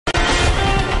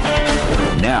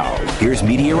Now, here's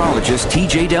meteorologist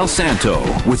TJ Del Santo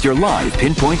with your live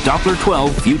PInpoint Doppler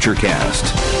 12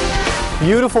 Futurecast.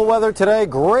 Beautiful weather today,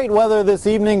 great weather this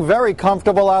evening, very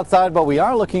comfortable outside, but we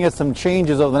are looking at some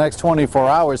changes over the next 24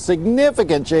 hours,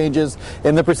 significant changes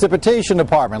in the precipitation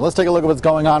department. Let's take a look at what's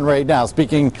going on right now.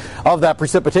 Speaking of that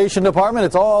precipitation department,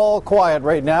 it's all quiet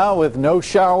right now with no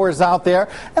showers out there,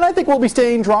 and I think we'll be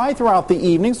staying dry throughout the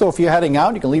evening, so if you're heading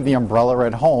out, you can leave the umbrella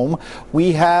at home.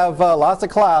 We have lots of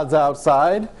clouds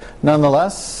outside,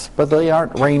 nonetheless, but they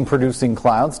aren't rain-producing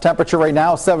clouds. Temperature right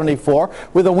now is 74,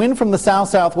 with a wind from the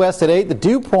south-southwest at 8. The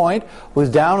dew point was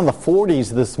down in the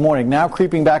 40s this morning, now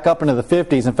creeping back up into the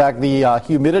 50s. In fact, the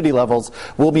humidity levels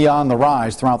will be on the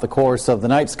rise throughout the course of the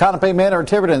night. Sconopay Manor and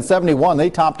Tiverton 71. They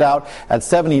topped out at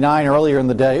 79 earlier in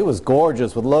the day. It was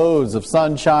gorgeous with loads of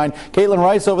sunshine. Caitlin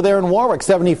Rice over there in Warwick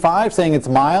 75, saying it's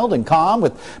mild and calm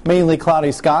with mainly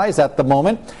cloudy skies at the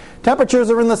moment. Temperatures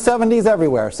are in the 70s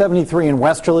everywhere. 73 in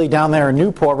Westerly, down there in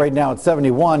Newport right now at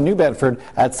 71, New Bedford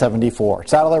at 74.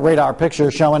 Satellite radar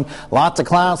pictures showing lots of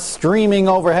clouds streaming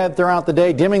overhead throughout the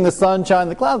day, dimming the sunshine.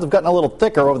 The clouds have gotten a little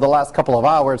thicker over the last couple of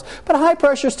hours, but high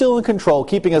pressure still in control,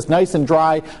 keeping us nice and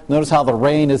dry. Notice how the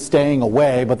rain is staying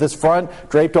away, but this front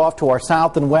draped off to our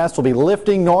south and west will be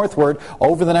lifting northward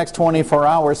over the next 24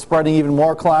 hours, spreading even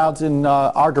more clouds in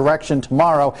our direction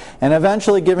tomorrow, and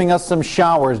eventually giving us some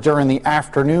showers during the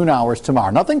afternoon hours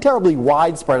tomorrow. Nothing terribly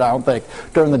widespread, I don't think,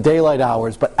 during the daylight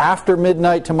hours, but after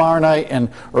midnight tomorrow night and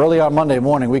early on Monday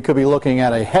morning, we could be looking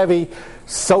at a heavy,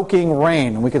 soaking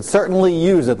rain. We could certainly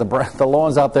use it. The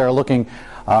lawns out there are looking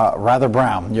rather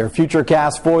brown. Your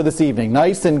Futurecast for this evening.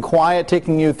 Nice and quiet,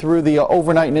 taking you through the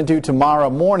overnight and into tomorrow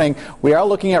morning. We are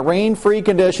looking at rain-free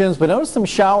conditions, but notice some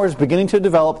showers beginning to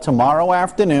develop tomorrow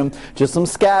afternoon. Just some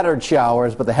scattered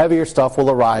showers, but the heavier stuff will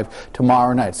arrive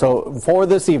tomorrow night. So for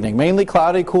this evening, mainly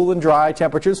cloudy, cool and dry.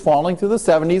 Temperatures falling through the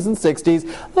 70s and 60s.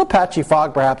 A little patchy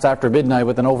fog perhaps after midnight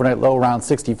with an overnight low around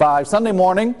 65. Sunday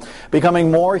morning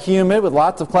becoming more humid with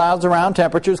lots of clouds around.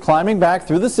 Temperatures climbing back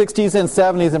through the 60s and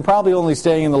 70s and probably only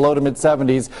staying in the low to mid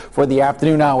 70s for the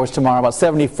afternoon hours tomorrow. About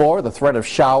 74, the threat of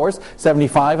showers.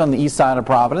 75 on the east side of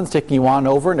Providence, taking you on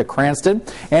over into Cranston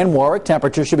and Warwick.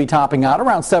 Temperatures should be topping out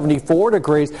around 74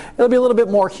 degrees. It'll be a little bit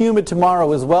more humid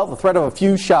tomorrow as well. The threat of a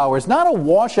few showers. Not a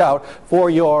washout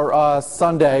for your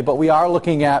Sunday, but we are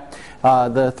looking at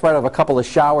the threat of a couple of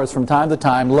showers from time to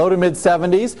time. Low to mid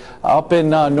 70s up in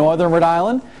northern Rhode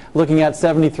Island. Looking at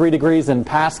 73 degrees in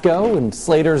Pasco and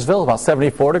Slatersville, about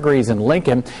 74 degrees in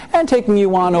Lincoln, and taking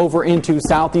you on over into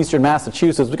southeastern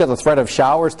Massachusetts. We've got the threat of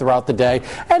showers throughout the day,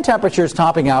 and temperatures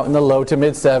topping out in the low to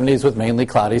mid 70s with mainly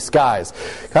cloudy skies.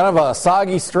 Kind of a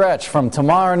soggy stretch from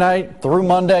tomorrow night through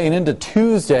Monday and into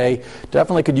Tuesday.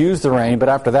 Definitely could use the rain, but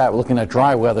after that, we're looking at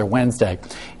dry weather Wednesday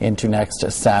into next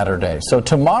Saturday. So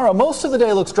tomorrow, most of the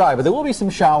day looks dry, but there will be some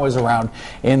showers around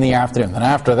in the afternoon. And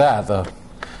after that, the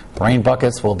rain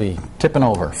buckets will be tipping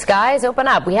over. Skies open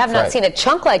up. We have not seen a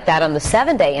chunk like that on the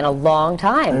 7-day in a long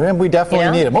time. And we definitely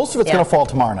need it. Most of it's going to fall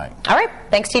tomorrow night. All right.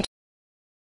 Thanks, TJ.